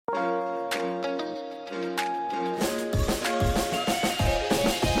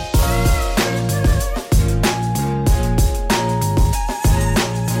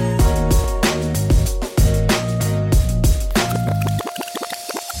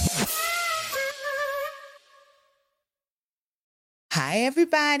Hi,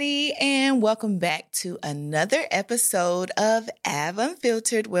 everybody, and welcome back to another episode of Av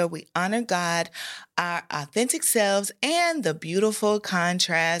Unfiltered, where we honor God, our authentic selves, and the beautiful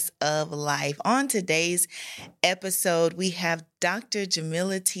contrast of life. On today's episode, we have Dr.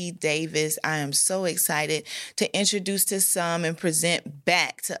 Jamila T. Davis. I am so excited to introduce to some and present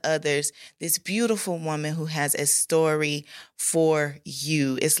back to others this beautiful woman who has a story for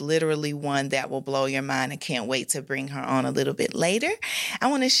you. It's literally one that will blow your mind. I can't wait to bring her on a little bit later. I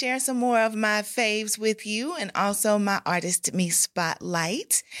want to share some more of my faves with you and also my Artist Me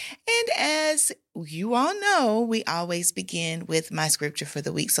Spotlight. And as you all know, we always begin with my scripture for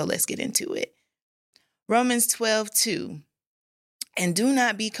the week. So let's get into it. Romans 12:2. And do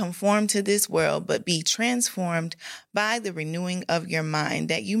not be conformed to this world, but be transformed by the renewing of your mind,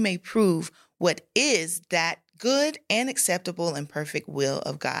 that you may prove what is that good and acceptable and perfect will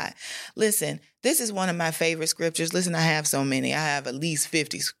of God. Listen, this is one of my favorite scriptures. Listen, I have so many. I have at least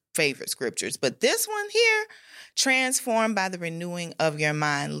 50 favorite scriptures, but this one here, transformed by the renewing of your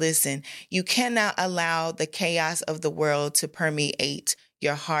mind. Listen, you cannot allow the chaos of the world to permeate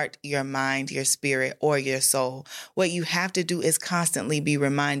your heart, your mind, your spirit, or your soul. What you have to do is constantly be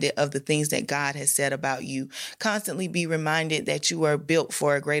reminded of the things that God has said about you. Constantly be reminded that you are built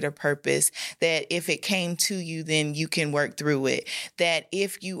for a greater purpose, that if it came to you, then you can work through it. That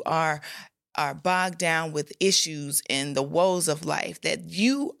if you are bogged down with issues and the woes of life, that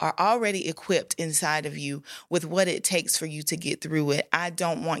you are already equipped inside of you with what it takes for you to get through it. I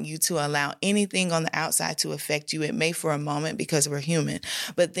don't want you to allow anything on the outside to affect you. It may for a moment because we're human,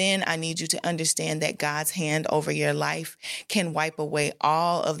 but then I need you to understand that God's hand over your life can wipe away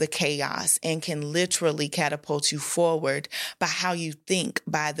all of the chaos and can literally catapult you forward by how you think,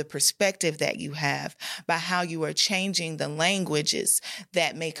 by the perspective that you have, by how you are changing the languages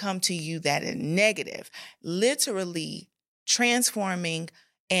that may come to you that are negative, literally transforming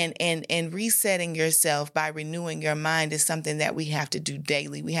and resetting yourself by renewing your mind is something that we have to do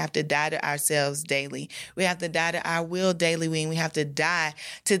daily. We have to die to ourselves daily. We have to die to our will daily. We have to die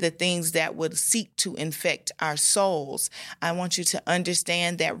to the things that would seek to infect our souls. I want you to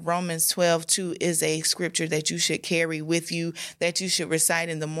understand that Romans 12:2 is a scripture that you should carry with you, that you should recite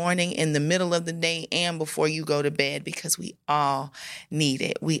in the morning, in the middle of the day, and before you go to bed, because we all need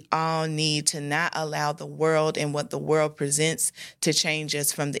it. We all need to not allow the world and what the world presents to change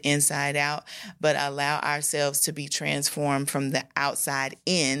us from the inside out, but allow ourselves to be transformed from the outside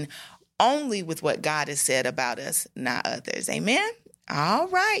in, only with what God has said about us, not others. Amen? All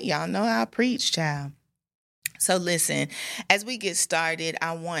right. Y'all know how I preach, child. So listen, as we get started,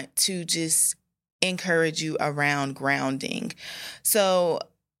 I want to just encourage you around grounding. So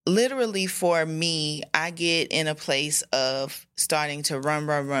literally for me, I get in a place of starting to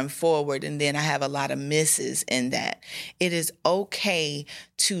run forward, and then I have a lot of misses in that. It is okay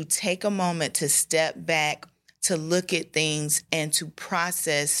to take a moment to step back, to look at things and to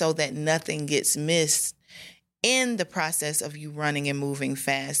process so that nothing gets missed in the process of you running and moving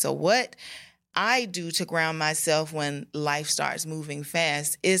fast. So what I do to ground myself when life starts moving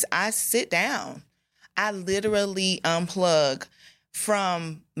fast is I sit down. I literally unplug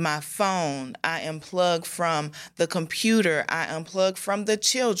from my phone. I unplug from the computer. I unplug from the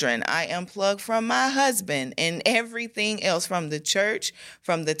children. I unplug from my husband and everything else, from the church,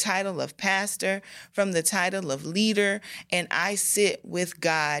 from the title of pastor, from the title of leader. And I sit with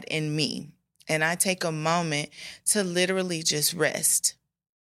God and me. And I take a moment to literally just rest.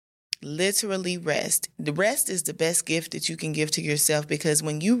 Literally rest. The rest is the best gift that you can give to yourself, because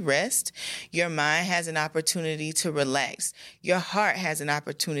when you rest, your mind has an opportunity to relax. Your heart has an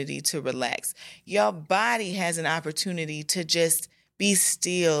opportunity to relax. Your body has an opportunity to just be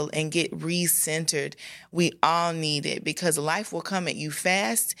still and get recentered. We all need it, because life will come at you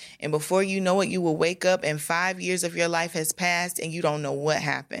fast, and before you know it, you will wake up and 5 years of your life has passed and you don't know what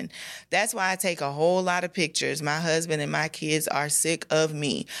happened. That's why I take a whole lot of pictures. My husband and my kids are sick of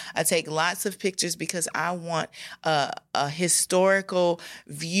me. I take lots of pictures because I want a historical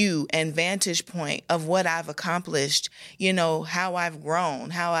view and vantage point of what I've accomplished, how I've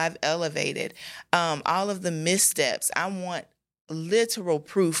grown, how I've elevated, all of the missteps. I want literal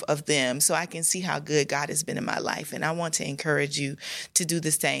proof of them so I can see how good God has been in my life. And I want to encourage you to do the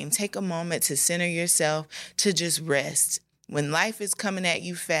same. Take a moment to center yourself, to just rest. When life is coming at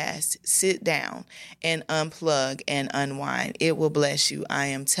you fast, sit down and unplug and unwind. It will bless you. I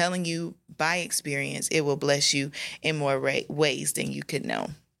am telling you by experience, it will bless you in more ways than you could know.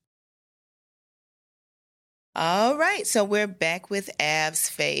 All right, so we're back with Av's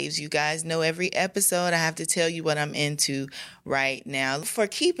Faves. You guys know every episode I have to tell you what I'm into right now for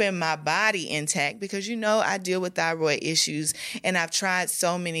keeping my body intact because you know I deal with thyroid issues and I've tried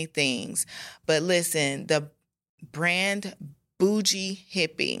so many things. But listen, the brand Bougie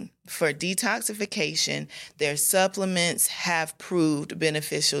Hippie for detoxification, their supplements have proved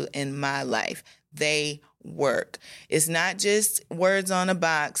beneficial in my life. They work. It's not just words on a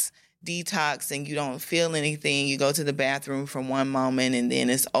box detox and you don't feel anything. You go to the bathroom for one moment and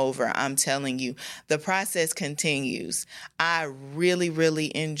then it's over. I'm telling you, the process continues. I really,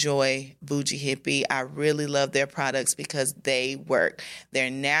 really enjoy Bougie Hippie. I really love their products because they work.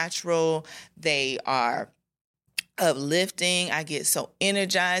 They're natural. They are uplifting. I get so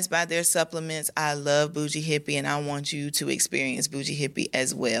energized by their supplements. I love Bougie Hippie and I want you to experience Bougie Hippie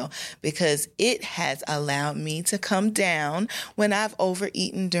as well because it has allowed me to come down when I've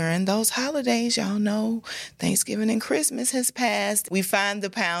overeaten during those holidays. Y'all know Thanksgiving and Christmas has passed. We find the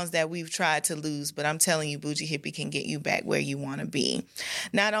pounds that we've tried to lose, but I'm telling you, Bougie Hippie can get you back where you want to be.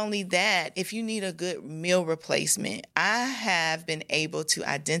 Not only that, if you need a good meal replacement, I have been able to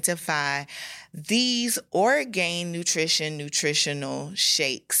identify these Orgain nutritional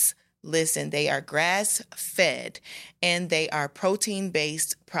shakes. Listen, they are grass fed and they are protein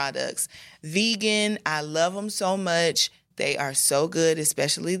based products. Vegan, I love them so much. They are so good,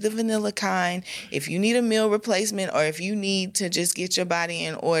 especially the vanilla kind. If you need a meal replacement or if you need to just get your body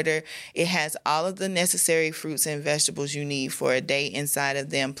in order, it has all of the necessary fruits and vegetables you need for a day inside of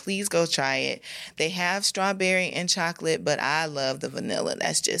them. Please go try it. They have strawberry and chocolate, but I love the vanilla.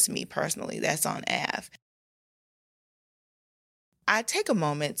 That's just me personally. That's on Av. I take a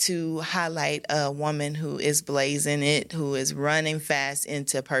moment to highlight a woman who is blazing it, who is running fast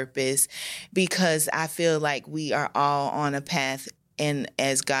into purpose, because I feel like we are all on a path, and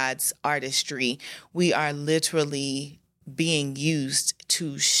as God's artistry, we are literally being used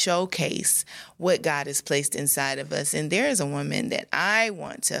to showcase what God has placed inside of us. And there is a woman that I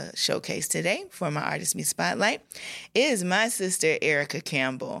want to showcase today for my Artist Me Spotlight. It is my sister, Erica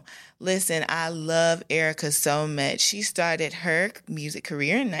Campbell. Listen, I love Erica so much. She started her music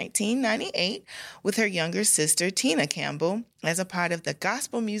career in 1998 with her younger sister, Tina Campbell, as a part of the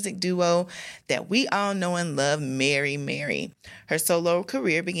gospel music duo that we all know and love, Mary Mary. Her solo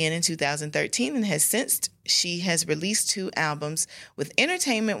career began in 2013 and she has released 2 albums with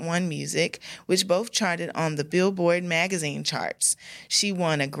Entertainment One Music, which both charted on the Billboard magazine charts. She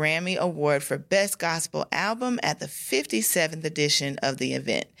won a Grammy Award for Best Gospel Album at the 57th edition of the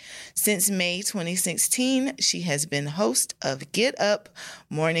event. Since May 2016, she has been host of Get Up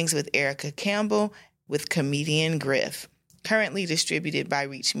Mornings with Erica Campbell with comedian Griff. Currently distributed by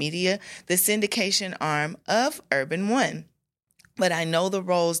Reach Media, the syndication arm of Urban One. But I know the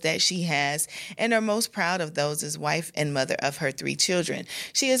roles that she has and are most proud of those as wife and mother of her 3 children.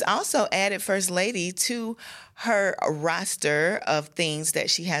 She has also added First Lady to her roster of things that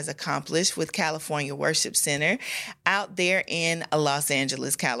she has accomplished with California Worship Center out there in Los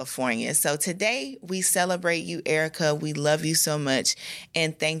Angeles, California. So today we celebrate you, Erica. We love you so much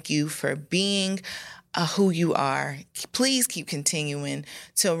and thank you for being who you are. Please keep continuing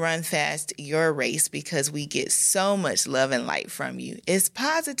to run fast your race because we get so much love and light from you. It's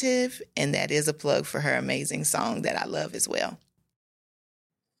positive, and that is a plug for her amazing song that I love as well.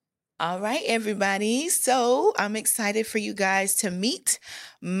 All right, everybody. So I'm excited for you guys to meet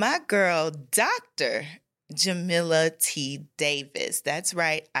my girl, Dr. Jamila T. Davis. That's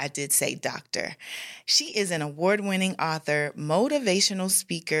right, I did say doctor. She is an award-winning author, motivational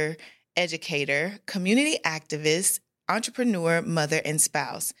speaker, educator, community activist, entrepreneur, mother, and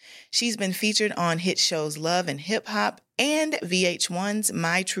spouse. She's been featured on hit shows Love and Hip Hop and VH1's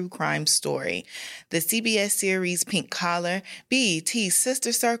My True Crime Story, the CBS series Pink Collar, BET's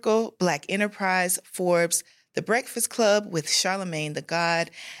Sister Circle, Black Enterprise, Forbes, The Breakfast Club with Charlemagne the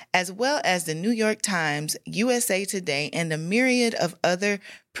God, as well as the New York Times, USA Today, and a myriad of other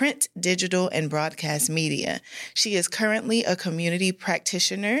print, digital, and broadcast media. She is currently a community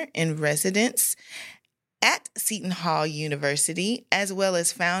practitioner in residence at Seton Hall University, as well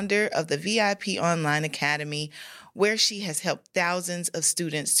as founder of the VIP Online Academy, where she has helped thousands of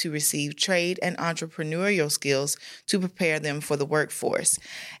students to receive trade and entrepreneurial skills to prepare them for the workforce.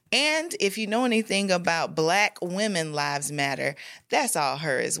 And if you know anything about Black Women Lives Matter, that's all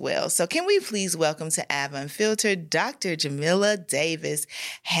her as well. So can we please welcome to Av Unfiltered, Dr. Jamila Davis.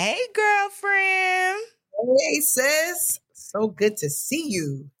 Hey, girlfriend. Hey, sis. So good to see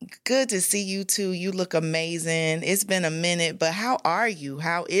you. Good to see you too. You look amazing. It's been a minute, but how are you?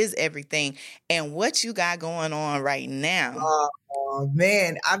 How is everything? And what you got going on right now? Oh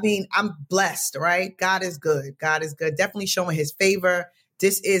man, I mean, I'm blessed, right? God is good. God is good. Definitely showing his favor.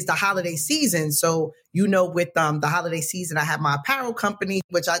 This is the holiday season. So, with the holiday season, I have my apparel company,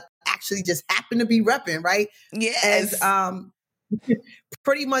 which I actually just happen to be repping, right? And Yes.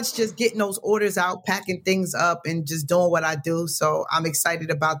 pretty much just getting those orders out, packing things up, and just doing what I do. So I'm excited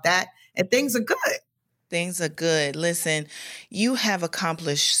about that. And things are good. Things are good. Listen, you have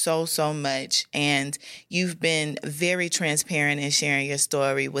accomplished so much, and you've been very transparent in sharing your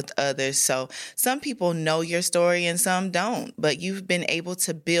story with others. So some people know your story and some don't, but you've been able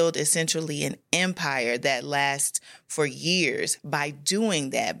to build essentially an empire that lasts for years by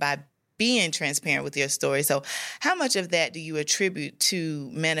doing that, by being transparent with your story. So how much of that do you attribute to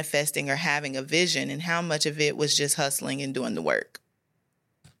manifesting or having a vision, and how much of it was just hustling and doing the work?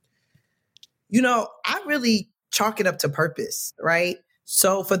 I really chalk it up to purpose, right?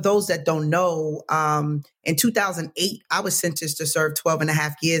 So for those that don't know, in 2008, I was sentenced to serve 12 and a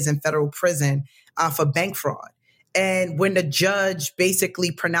half years in federal prison for bank fraud. And when the judge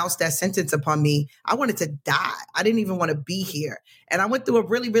basically pronounced that sentence upon me, I wanted to die. I didn't even want to be here. And I went through a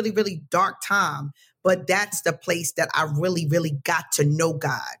really, really, really dark time. But that's the place that I really, really got to know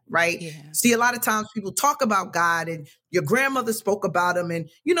God, right? Yeah. See, a lot of times people talk about God and your grandmother spoke about him and,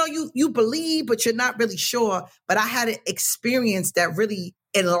 you believe, but you're not really sure. But I had an experience that really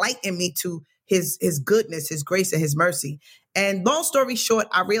enlightened me to his goodness, his grace, and his mercy. And long story short,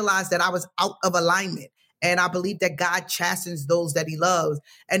 I realized that I was out of alignment. And I believe that God chastens those that he loves.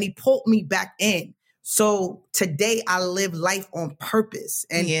 And he pulled me back in. So today I live life on purpose.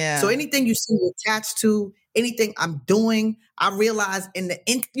 And so anything you see me attached to, anything I'm doing, I realize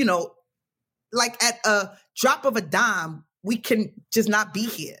like at a drop of a dime, we can just not be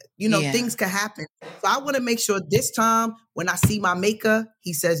here. Things can happen. So I want to make sure this time when I see my maker,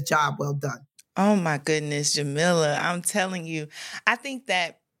 he says, job well done. Oh my goodness, Jamila, I'm telling you, I think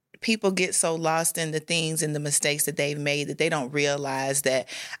that people get so lost in the things and the mistakes that they've made that they don't realize that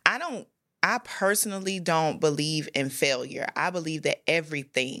I personally don't believe in failure. I believe that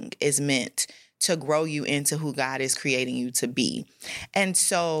everything is meant to grow you into who God is creating you to be. And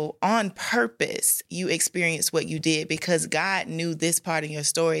so on purpose, you experienced what you did because God knew this part of your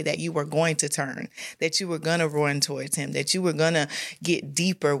story that you were going to turn, that you were going to run towards him, that you were going to get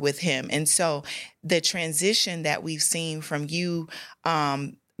deeper with him. And so the transition that we've seen from you,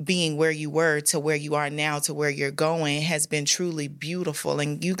 being where you were to where you are now to where you're going has been truly beautiful.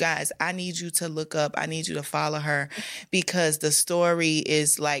 And you guys, I need you to look up, I need you to follow her because the story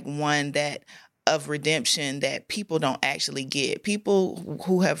is like one that of redemption that people don't actually get. People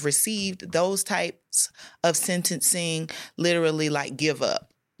who have received those types of sentencing literally like give up.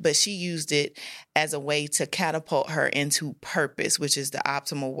 But she used it as a way to catapult her into purpose, which is the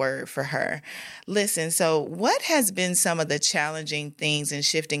optimal word for her. Listen, so what has been some of the challenging things in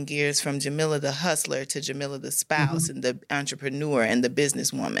shifting gears from Jamila the hustler to Jamila the spouse and the entrepreneur and the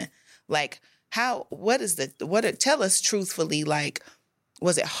businesswoman? Like, tell us truthfully, like,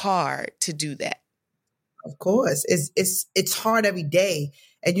 was it hard to do that? Of course, it's hard every day,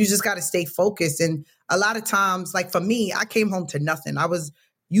 and you just got to stay focused. And a lot of times, like for me, I came home to nothing. I was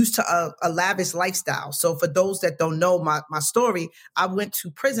used to a lavish lifestyle. So for those that don't know my story, I went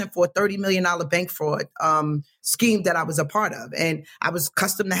to prison for a $30 million bank fraud scheme that I was a part of. And I was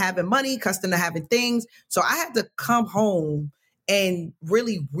accustomed to having money, accustomed to having things. So I had to come home and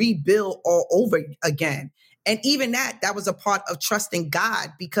really rebuild all over again. And even that was a part of trusting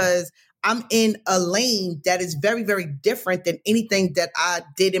God because I'm in a lane that is very, very different than anything that I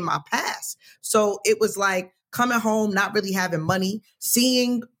did in my past. So it was like, coming home, not really having money,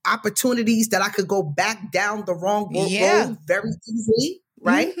 seeing opportunities that I could go back down the wrong road very easily,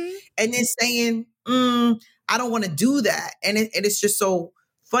 right? Mm-hmm. And then saying, I don't want to do that. And it's just so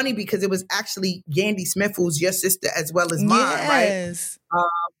funny because it was actually Yandy Smith, who's your sister as well as mine, right?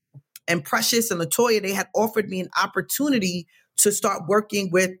 And Precious and LaToya, they had offered me an opportunity to start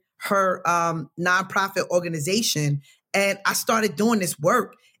working with her nonprofit organization. And I started doing this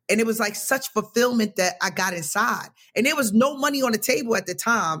work. And it was like such fulfillment that I got inside. And there was no money on the table at the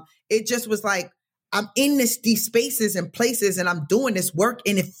time. It just was like, I'm in these spaces and places and I'm doing this work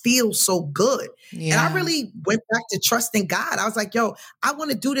and it feels so good. Yeah. And I really went back to trusting God. I was like, yo, I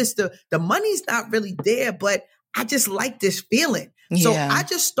want to do this. The money's not really there, but I just like this feeling. Yeah. So I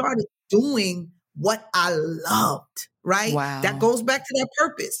just started doing what I loved, right? Wow. That goes back to that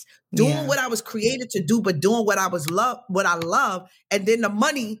purpose. Doing what I was created to do, but doing what I love. And then the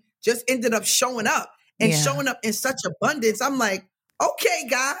money just ended up showing up showing up in such abundance. I'm like, okay,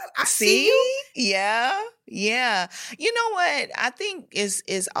 God, I see you. Yeah. Yeah. You know what I think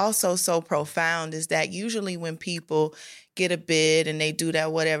is also so profound is that usually when people get a bid and they do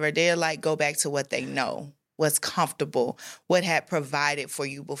that whatever, they're like go back to what they know, what's comfortable, what had provided for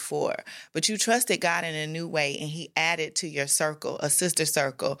you before. But you trusted God in a new way and he added to your circle, a sister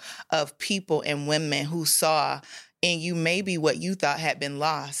circle of people and women who saw in you maybe what you thought had been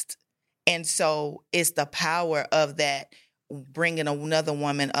lost. And so it's the power of that bringing another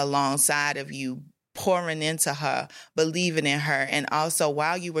woman alongside of you, pouring into her, believing in her. And also,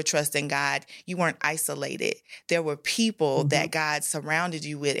 while you were trusting God, you weren't isolated. There were people that God surrounded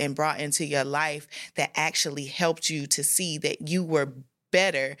you with and brought into your life that actually helped you to see that you were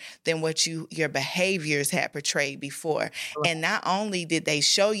better than what your behaviors had portrayed before. And not only did they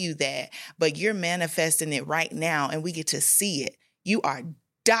show you that, but you're manifesting it right now and we get to see it. You are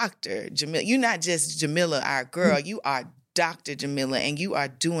Dr. Jamila. You're not just Jamila, our girl. You are Dr. Jamila, and you are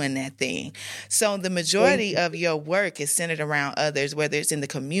doing that thing. So the majority of your work is centered around others, whether it's in the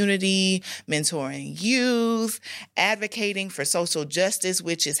community, mentoring youth, advocating for social justice,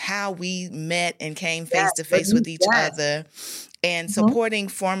 which is how we met and came face to face with each other, and supporting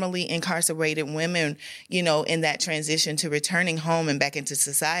formerly incarcerated women, you know, in that transition to returning home and back into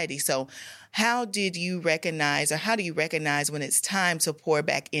society. So how did you recognize, or how do you recognize when it's time to pour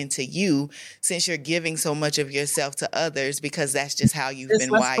back into you, since you're giving so much of yourself to others, because that's just how you've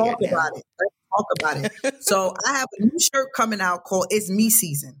been wired now? Let's talk about it. So I have a new shirt coming out called "It's Me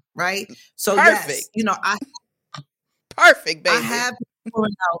Season," right? So Perfect. Yes, you know, Perfect, baby. I have been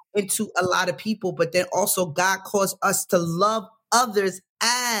pouring out into a lot of people, but then also God calls us to love others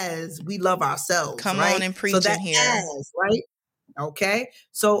as we love ourselves. Come right? on and preach so that in here. As, right? Okay.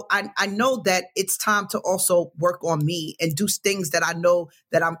 So I know that it's time to also work on me and do things that I know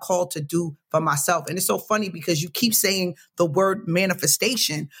that I'm called to do for myself. And it's so funny because you keep saying the word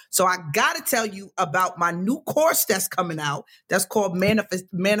manifestation. So I got to tell you about my new course that's coming out. That's called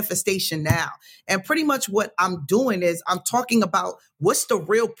Manifestation Now. And pretty much what I'm doing is I'm talking about what's the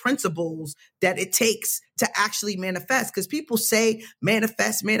real principles that it takes to actually manifest. Because people say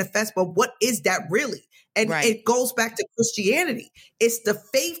manifest, but what is that really? And It goes back to Christianity. It's the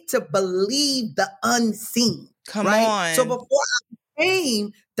faith to believe the unseen. Come on. So before I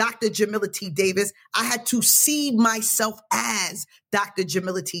became Dr. Jamila T. Davis, I had to see myself as Dr.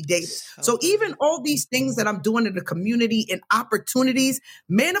 Jamila T. Davis. So even all these things that I'm doing in the community and opportunities,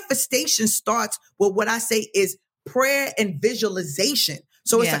 manifestation starts with what I say is prayer and visualization.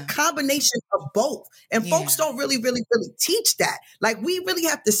 So it's a combination of both. And folks don't really teach that. Like we really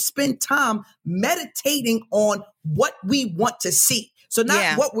have to spend time meditating on what we want to see. So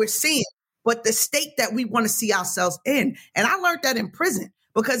not what we're seeing, but the state that we want to see ourselves in. And I learned that in prison.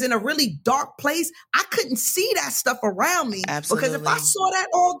 Because in a really dark place, I couldn't see that stuff around me. Absolutely. Because if I saw that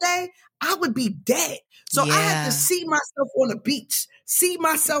all day, I would be dead. So I had to see myself on the beach, see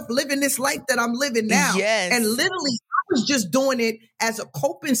myself living this life that I'm living now. And literally, I was just doing it as a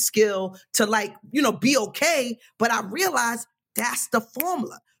coping skill to be okay. But I realized that's the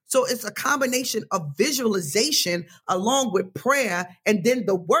formula. So it's a combination of visualization along with prayer and then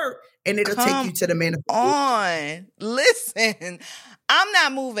the work, and it'll take you to the manifestation. Listen, I'm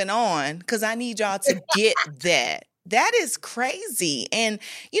not moving on because I need y'all to get that. That is crazy. And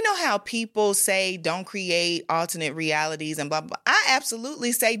you know how people say don't create alternate realities and blah, blah. I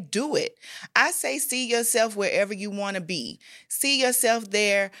absolutely say do it. I say see yourself wherever you want to be. See yourself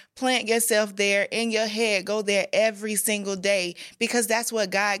there, plant yourself there in your head. Go there every single day because that's what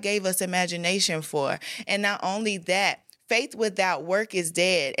God gave us imagination for. And not only that, faith without work is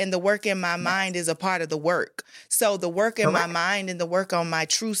dead, and the work in my mind is a part of the work. So the work in my mind and the work on my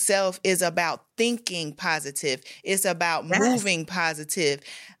true self is about thinking positive. It's about moving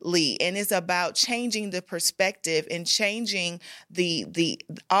positively, and it's about changing the perspective and changing the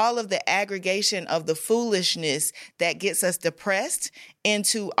all of the aggregation of the foolishness that gets us depressed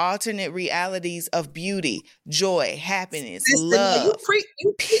into alternate realities of beauty, joy, happiness, love,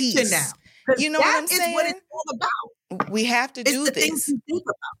 peace. Now. You know what I'm saying? That is what it's all about. We have to do the this. Things you think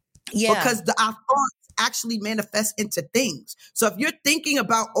about. Because our thoughts actually manifest into things. So if you're thinking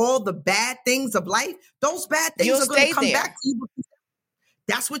about all the bad things of life, those bad things are going to come back to you.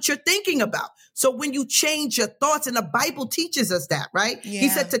 That's what you're thinking about. So when you change your thoughts, and the Bible teaches us that, right? He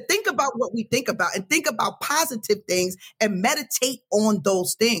said to think about what we think about and think about positive things and meditate on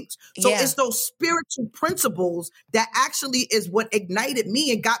those things. So it's those spiritual principles that actually is what ignited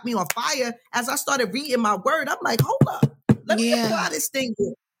me and got me on fire. As I started reading my word, I'm like, hold up, let me apply this thing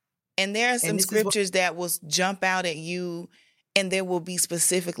here. And there are some scriptures that will jump out at you and there will be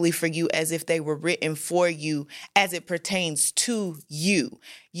specifically for you as if they were written for you as it pertains to you.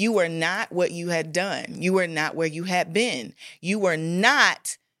 You were not what you had done. You were not where you had been. You were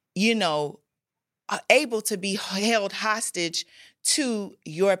not, able to be held hostage to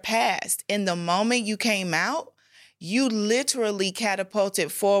your past. In the moment you came out, you literally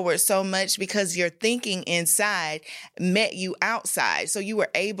catapulted forward so much because your thinking inside met you outside. So you were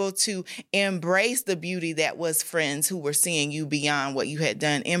able to embrace the beauty that was friends who were seeing you beyond what you had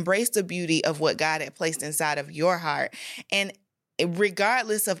done, embrace the beauty of what God had placed inside of your heart. And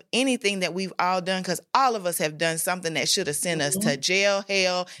regardless of anything that we've all done, because all of us have done something that should have sent us to jail,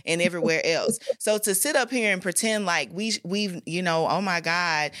 hell, and everywhere else. So to sit up here and pretend like we've, oh my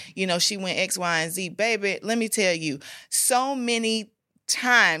God, she went X, Y, and Z, baby, let me tell you, so many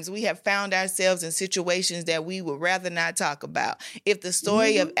times we have found ourselves in situations that we would rather not talk about. If the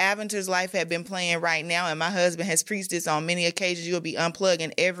story of Aventur's life had been playing right now, and my husband has preached this on many occasions, you'll be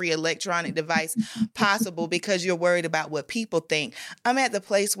unplugging every electronic device possible because you're worried about what people think. I'm at the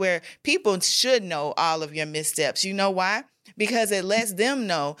place where people should know all of your missteps. You know why? Because it lets them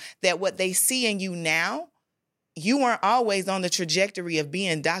know that what they see in you now, you weren't always on the trajectory of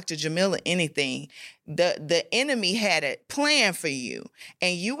being Dr. Jamila anything. The enemy had a plan for you,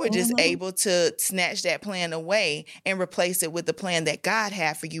 and you were just able to snatch that plan away and replace it with the plan that God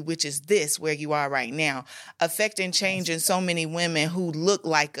had for you, which is this, where you are right now, affecting change in so many women who look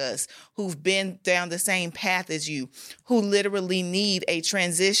like us, who've been down the same path as you, who literally need a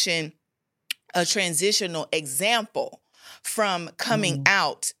transitional example from coming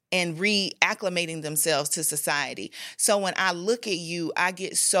out and reacclimating themselves to society. So when I look at you, I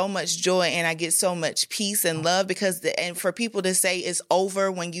get so much joy and I get so much peace and love and for people to say it's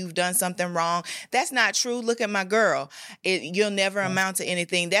over when you've done something wrong, that's not true. Look at my girl. You'll never amount to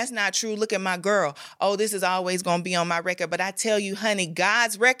anything. That's not true. Look at my girl. Oh, this is always going to be on my record. But I tell you, honey,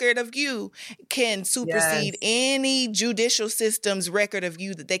 God's record of you can supersede any judicial system's record of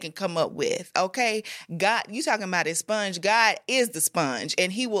you that they can come up with. Okay? God, you talking about a sponge. God is the sponge,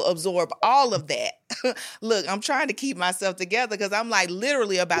 and he will absorb all of that. Look, I'm trying to keep myself together because I'm like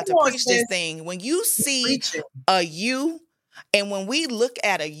literally about to preach this thing. When you see a you, and when we look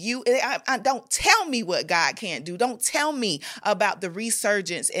at a you, I don't tell me what God can't do. Don't tell me about the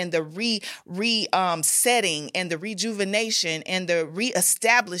resurgence and the setting and the rejuvenation and the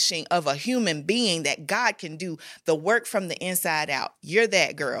reestablishing of a human being that God can do the work from the inside out. You're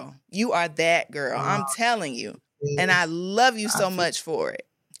that girl. You are that girl. I'm telling you. And I love you so much for it.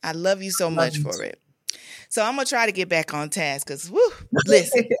 I love you so much for it. So I'm going to try to get back on task because,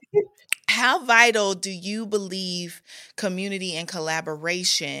 listen, how vital do you believe community and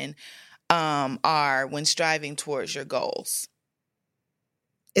collaboration are when striving towards your goals?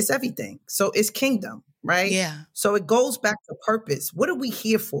 It's everything. So it's kingdom, right? Yeah. So it goes back to purpose. What are we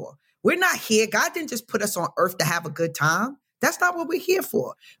here for? We're not here. God didn't just put us on earth to have a good time. That's not what we're here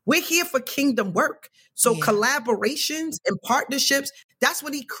for. We're here for kingdom work. So collaborations and partnerships, that's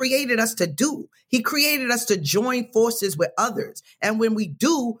what he created us to do. He created us to join forces with others. And when we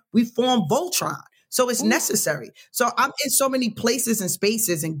do, we form Voltron. So it's necessary. So I'm in so many places and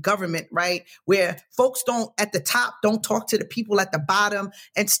spaces in government, right, where folks at the top don't talk to the people at the bottom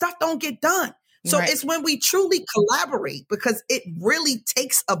and stuff don't get done. So it's when we truly collaborate, because it really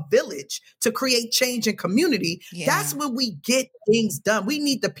takes a village to create change in community. Yeah. That's when we get things done. We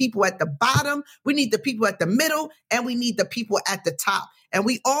need the people at the bottom, we need the people at the middle, and we need the people at the top. And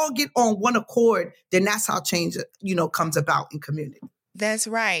we all get on one accord, then that's how change, comes about in community. That's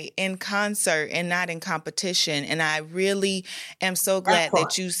right. In concert and not in competition. And I really am so glad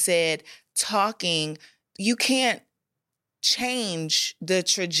that you said talking, you can't change the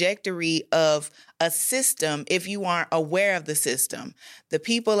trajectory of a system if you aren't aware of the system. The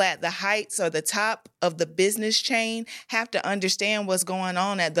people at the heights or the top of the business chain have to understand what's going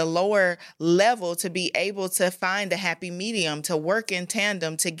on at the lower level to be able to find a happy medium, to work in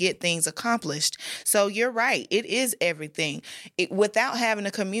tandem to get things accomplished. So you're right. It is everything. Without having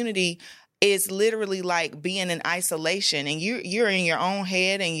a community, it's literally like being in isolation, and you're in your own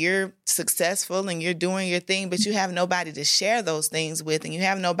head and you're successful and you're doing your thing, but you have nobody to share those things with, and you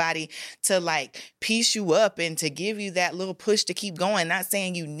have nobody to like piece you up and to give you that little push to keep going. Not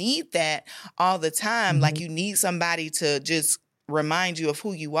saying you need that all the time, like you need somebody to just remind you of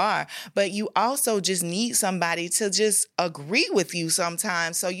who you are, but you also just need somebody to just agree with you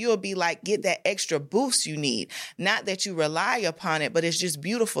sometimes. So you'll be like, get that extra boost you need. Not that you rely upon it, but it's just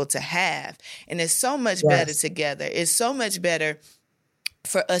beautiful to have. And it's so much better together. It's so much better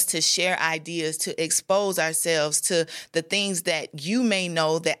for us to share ideas, to expose ourselves to the things that you may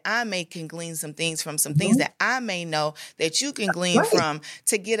know, that I may can glean some things from, some things that I may know that you can glean Right. from,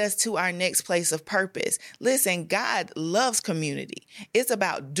 to get us to our next place of purpose. Listen, God loves community. It's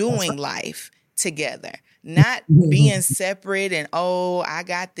about doing life together, not being separate and, oh, I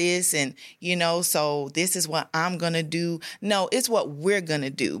got this and, so this is what I'm going to do. No, it's what we're going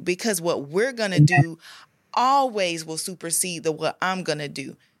to do, because what we're going to do always will supersede the what I'm going to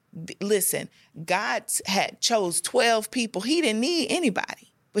do. Listen, God had chose 12 people. He didn't need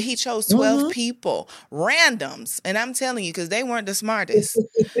anybody, but he chose 12 people, randoms. And I'm telling you, because they weren't the smartest.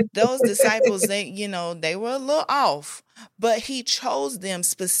 Those disciples, they were a little off, but he chose them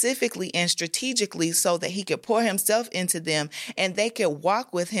specifically and strategically so that he could pour himself into them and they could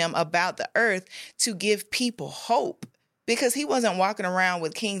walk with him about the earth to give people hope. Because he wasn't walking around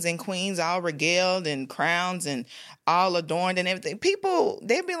with kings and queens all regaled and crowns and all adorned and everything. People,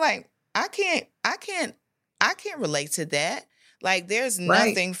 they'd be like, I can't relate to that. Like, there's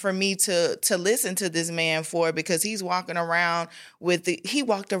nothing for me to listen to this man for, because he's walking around he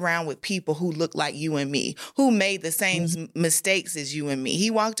walked around with people who look like you and me, who made the same mistakes as you and me. He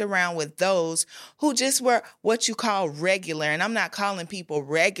walked around with those who just were what you call regular. And I'm not calling people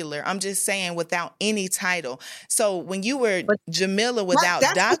regular. I'm just saying without any title. So when you were Jamila without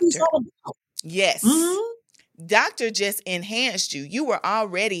doctor, yes. Doctor just enhanced you. You were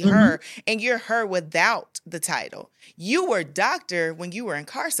already her, and you're her without the title. You were doctor when you were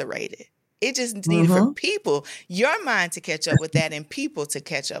incarcerated. It just needed for people, your mind to catch up with that, and people to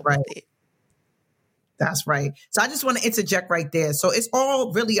catch up with it. That's right. So I just want to interject right there. So it's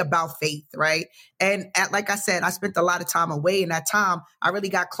all really about faith, right? And like I said, I spent a lot of time away. In that time, I really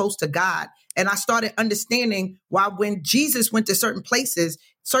got close to God. And I started understanding why when Jesus went to certain places,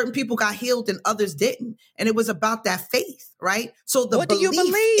 certain people got healed and others didn't. And it was about that faith, right? So what do you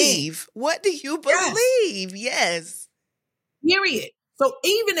believe? What do you believe? Yes. Period. So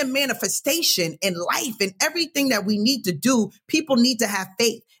even in manifestation in life and everything that we need to do, people need to have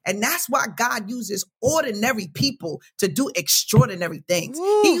faith. And that's why God uses ordinary people to do extraordinary things.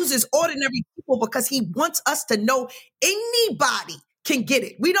 Woo. He uses ordinary people because he wants us to know anybody can get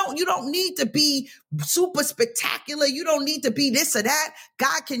it. You don't need to be super spectacular. You don't need to be this or that.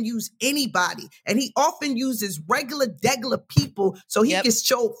 God can use anybody. And he often uses regular, degular people so he can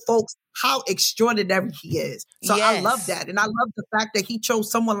show folks how extraordinary he is. So I love that. And I love the fact that he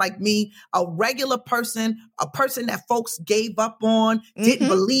chose someone like me, a regular person, a person that folks gave up on, didn't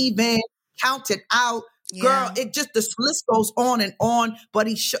believe in, counted out. Girl, it just, the list goes on, but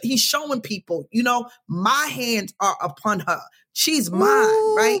he's showing people, my hands are upon her. She's mine,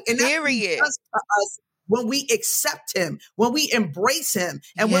 right? And period. That's for us when we accept him, when we embrace him,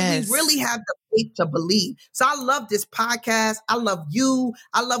 and when we really have the faith to believe. So I love this podcast. I love you.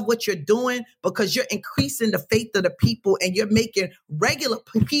 I love what you're doing, because you're increasing the faith of the people and you're making regular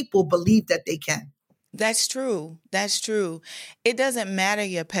people believe that they can. That's true. That's true. It doesn't matter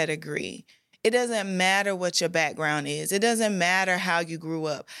your pedigree. It doesn't matter what your background is. It doesn't matter how you grew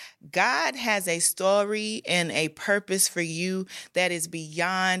up. God has a story and a purpose for you that is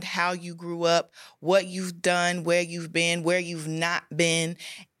beyond how you grew up, what you've done, where you've been, where you've not been.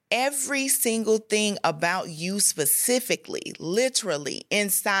 Every single thing about you specifically, literally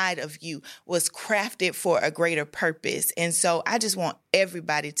inside of you, was crafted for a greater purpose. And so I just want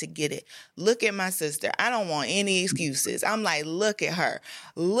everybody to get it. Look at my sister. I don't want any excuses. I'm like, look at her.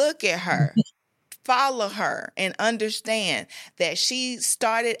 Look at her. Follow her and understand that she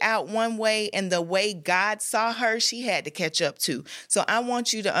started out one way, and the way God saw her, she had to catch up to. So I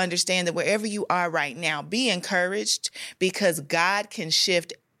want you to understand that wherever you are right now, be encouraged, because God can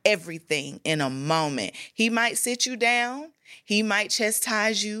shift everything in a moment. He might sit you down. He might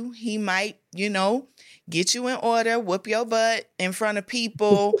chastise you. He might, get you in order, whoop your butt in front of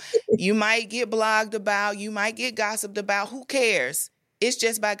people. You might get blogged about. You might get gossiped about. Who cares? It's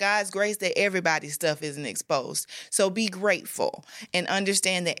just by God's grace that everybody's stuff isn't exposed. So be grateful and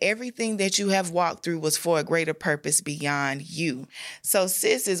understand that everything that you have walked through was for a greater purpose beyond you. So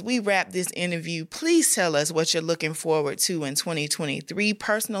sis, as we wrap this interview, please tell us what you're looking forward to in 2023,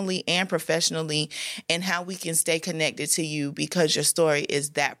 personally and professionally, and how we can stay connected to you, because your story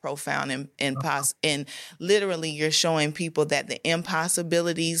is that profound and literally you're showing people that the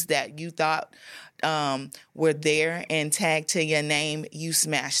impossibilities that you thought were there and tagged to your name, you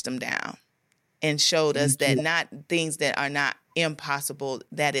smashed them down and showed us that not things that are not impossible,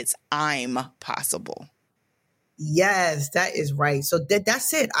 that it's I'm possible. Yes, that is right. So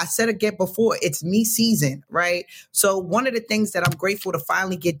that's it. I said again before, it's me season, right? So one of the things that I'm grateful to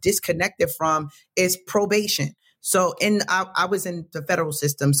finally get disconnected from is probation. So I was in the federal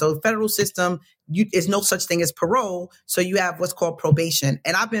system. So federal system, is no such thing as parole. So you have what's called probation.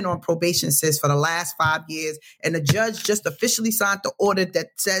 And I've been on probation since for the last 5 years. And the judge just officially signed the order that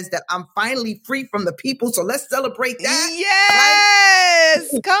says that I'm finally free from the people. So let's celebrate that.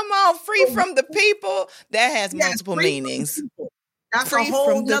 Yes. Right? Come on. Free from the people. That has multiple meanings. That's free a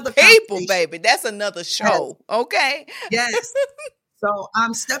whole from the people, baby. That's another show. Yes. Okay. Yes. So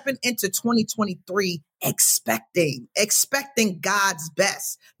I'm stepping into 2023 expecting God's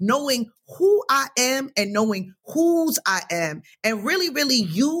best, knowing who I am and knowing whose I am, and really, really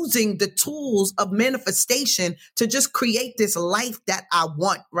using the tools of manifestation to just create this life that I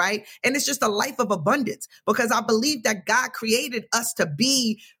want, right? And it's just a life of abundance, because I believe that God created us to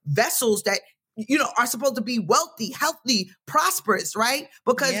be vessels that are supposed to be wealthy, healthy, prosperous, right?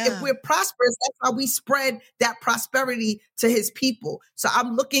 Because if we're prosperous, that's how we spread that prosperity to his people. So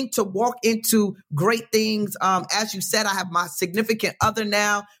I'm looking to walk into great things. As you said, I have my significant other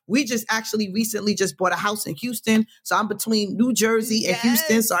now. We just actually recently just bought a house in Houston. So I'm between New Jersey and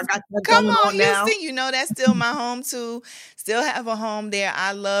Houston. So I got that going on now. Houston, that's still my home too. Still have a home there.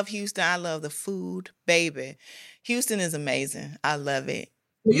 I love Houston. I love the food, baby. Houston is amazing. I love it.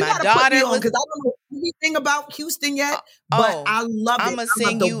 You my daughter put me on, because I don't know anything about Houston yet, but I love it. I'm gonna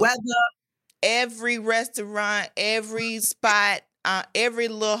sing the you weather. Every restaurant, every spot, every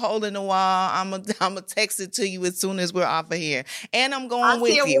little hole in the wall. I'm gonna text it to you as soon as we're off of here, and I'm going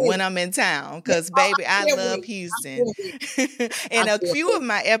with you when I'm in town, because baby, I love Houston. And a few of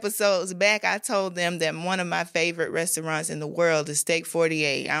my episodes back, I told them that one of my favorite restaurants in the world is Steak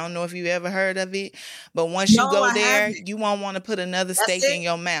 48. I don't know if you ever heard of it, but once you go there, you won't want to put another steak in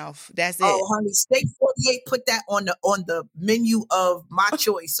your mouth. That's it. Oh, honey, Steak 48. Put that on the menu of my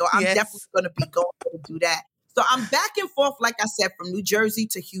choice. So I'm definitely going to be going to do that. So I'm back and forth, like I said, from New Jersey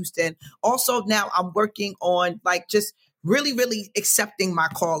to Houston. Also, now I'm working on just really, really accepting my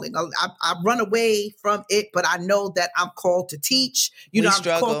calling. I run away from it, but I know that I'm called to teach. I'm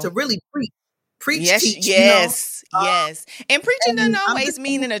called to really preach, teach. Yes. And preaching doesn't always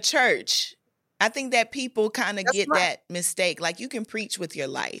mean in a church. I think that people kind of get that mistake. Like, you can preach with your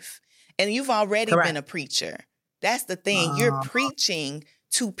life, and you've already been a preacher. That's the thing. You're preaching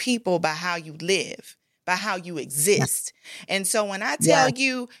to people by how you live, by how you exist. And so when I tell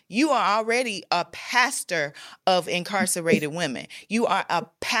you, you are already a pastor of incarcerated women. You are a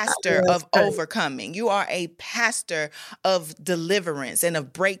pastor of overcoming. You are a pastor of deliverance and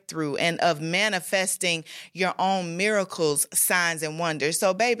of breakthrough and of manifesting your own miracles, signs, and wonders.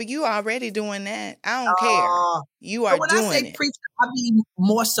 So, baby, you are already doing that. I don't care. You are doing it. When I say preach, I mean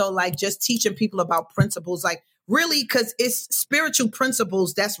more so like just teaching people about principles, like really, because it's spiritual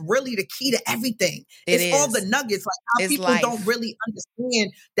principles that's really the key to everything. It's all the nuggets, like how people don't really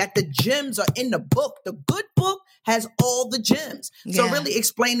understand that the gems are in the book. The good book has all the gems. So really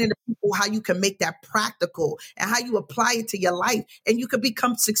explaining to people how you can make that practical and how you apply it to your life, and you can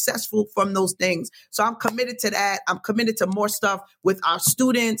become successful from those things. So I'm committed to that. I'm committed to more stuff with our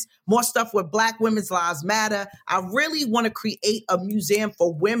students, more stuff with Black Women's Lives Matter. I really want to create a museum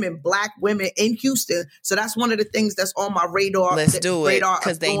for women, Black women in Houston. So that's one of the things that's on my radar. Let's do it,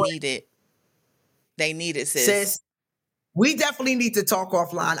 because they need it. They need it, sis. We definitely need to talk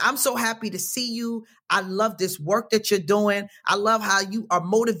offline. I'm so happy to see you. I love this work that you're doing. I love how you are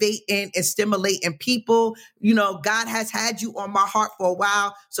motivating and stimulating people. God has had you on my heart for a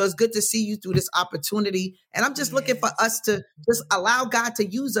while. So it's good to see you through this opportunity. And I'm just looking for us to just allow God to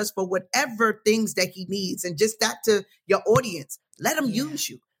use us for whatever things that he needs. And just that to your audience, let him use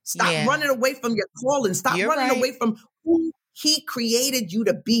you. Stop running away from your calling. Stop running away from who he created you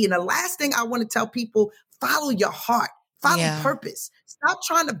to be. And the last thing I want to tell people, follow your heart. Follow purpose. Stop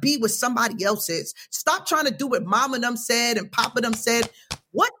trying to be what somebody else is. Stop trying to do what mama them said and papa them said.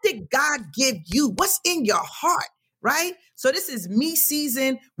 What did God give you? What's in your heart, right? So this is me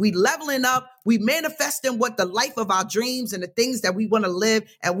season. We leveling up. We manifesting what the life of our dreams and the things that we want to live.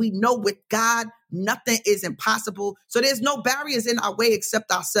 And we know with God, nothing is impossible. So there's no barriers in our way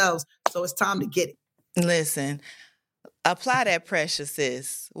except ourselves. So it's time to get it. Listen. Apply that pressure,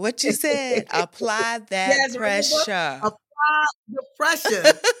 sis. What you said? Apply that pressure. Apply the pressure.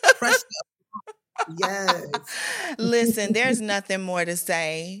 Pressure. Yes. Listen, there's nothing more to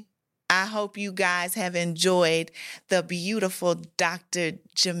say. I hope you guys have enjoyed the beautiful Dr.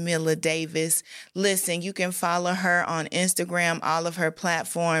 Jamila Davis. Listen, you can follow her on Instagram, all of her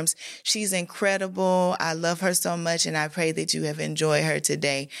platforms. She's incredible. I love her so much, and I pray that you have enjoyed her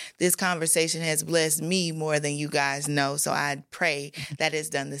today. This conversation has blessed me more than you guys know, so I pray that it's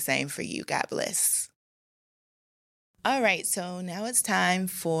done the same for you. God bless. All right, so now it's time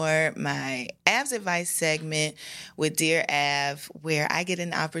for my Av's Advice segment with Dear Av, where I get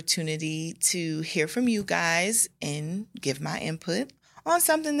an opportunity to hear from you guys and give my input on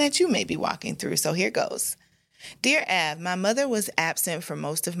something that you may be walking through. So here goes. Dear Av, my mother was absent for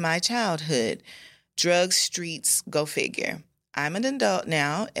most of my childhood. Drugs, streets, go figure. I'm an adult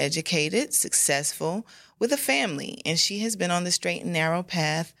now, educated, successful, with a family, and she has been on the straight and narrow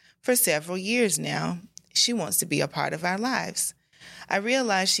path for several years now. She wants to be a part of our lives. I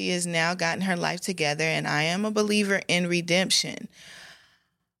realize she has now gotten her life together, and I am a believer in redemption.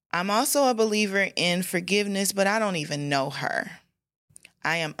 I'm also a believer in forgiveness, but I don't even know her.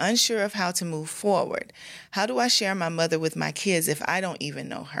 I am unsure of how to move forward. How do I share my mother with my kids if I don't even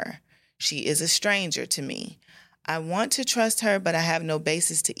know her? She is a stranger to me. I want to trust her, but I have no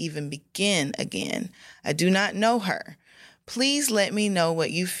basis to even begin again. I do not know her. Please let me know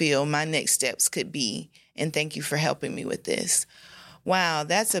what you feel my next steps could be, and thank you for helping me with this. Wow,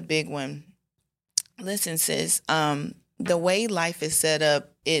 that's a big one. Listen, sis, the way life is set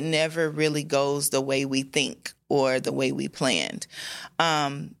up, it never really goes the way we think or the way we planned.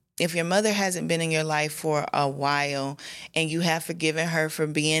 If your mother hasn't been in your life for a while and you have forgiven her for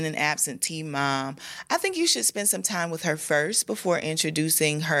being an absentee mom, I think you should spend some time with her first before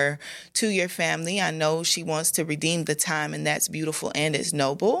introducing her to your family. I know she wants to redeem the time, and that's beautiful and it's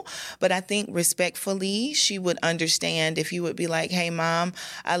noble. But I think respectfully, she would understand if you would be like, hey, Mom,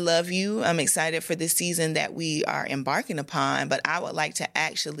 I love you. I'm excited for this season that we are embarking upon, but I would like to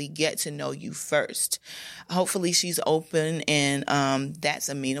actually get to know you first. Hopefully she's open and that's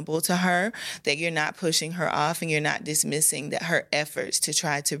amenable to her, that you're not pushing her off and you're not dismissing that her efforts to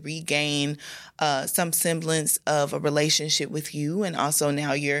try to regain some semblance of a relationship with you and also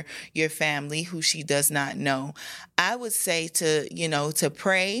now your family who she does not know. I would say to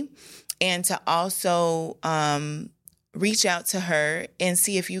pray and to also reach out to her and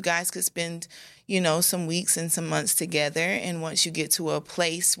see if you guys could spend some weeks and some months together. And once you get to a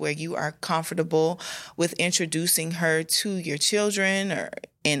place where you are comfortable with introducing her to your children or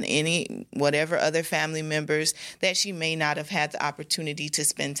in any whatever other family members that she may not have had the opportunity to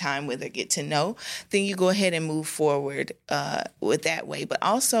spend time with or get to know, then you go ahead and move forward with that way. But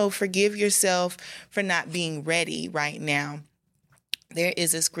also forgive yourself for not being ready right now. There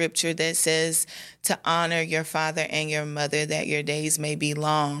is a scripture that says to honor your father and your mother that your days may be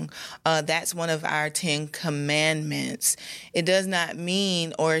long. That's one of our 10 commandments. It does not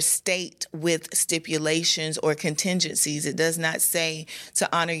mean or state with stipulations or contingencies. It does not say to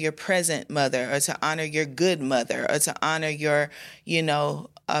honor your present mother or to honor your good mother or to honor your,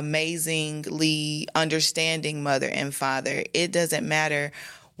 amazingly understanding mother and father. It doesn't matter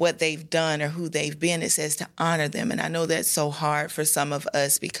what they've done or who they've been. It says to honor them. And I know that's so hard for some of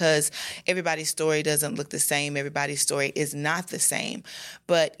us because everybody's story doesn't look the same. Everybody's story is not the same.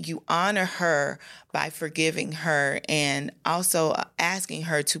 But you honor her by forgiving her and also asking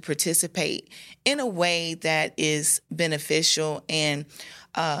her to participate in a way that is beneficial and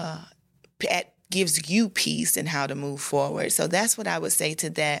gives you peace and how to move forward. So that's what I would say to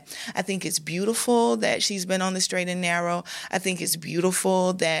that. I think it's beautiful that she's been on the straight and narrow. I think it's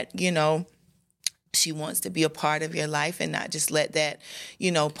beautiful that, she wants to be a part of your life and not just let that,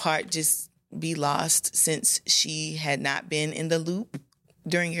 part just be lost since she had not been in the loop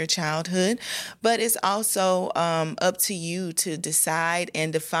during your childhood. But it's also up to you to decide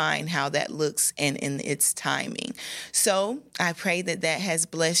and define how that looks and in its timing. So I pray that has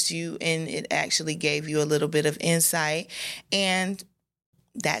blessed you and it actually gave you a little bit of insight. And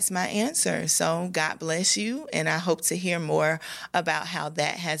that's my answer. So God bless you. And I hope to hear more about how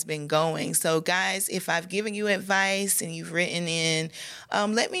that has been going. So guys, if I've given you advice and you've written in,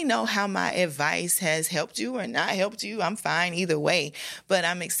 let me know how my advice has helped you or not helped you. I'm fine either way, but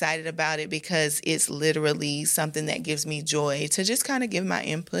I'm excited about it because it's literally something that gives me joy to just kind of give my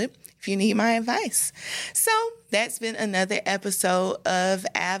input if you need my advice. So that's been another episode of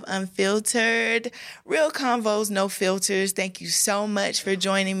Av Unfiltered. Real convos, no filters. Thank you so much for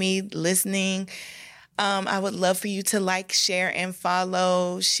joining me, listening. I would love for you to like, share, and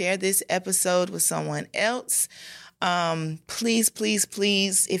follow. Share this episode with someone else. Please, please,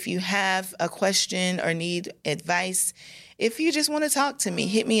 please, if you have a question or need advice, if you just want to talk to me,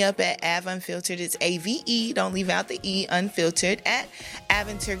 hit me up at Av Unfiltered. It's AVE, don't leave out the E, Unfiltered, at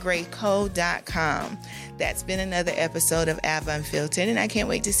aventurgrayco.com. That's been another episode of Av Unfiltered, and I can't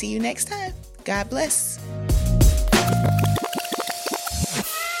wait to see you next time. God bless.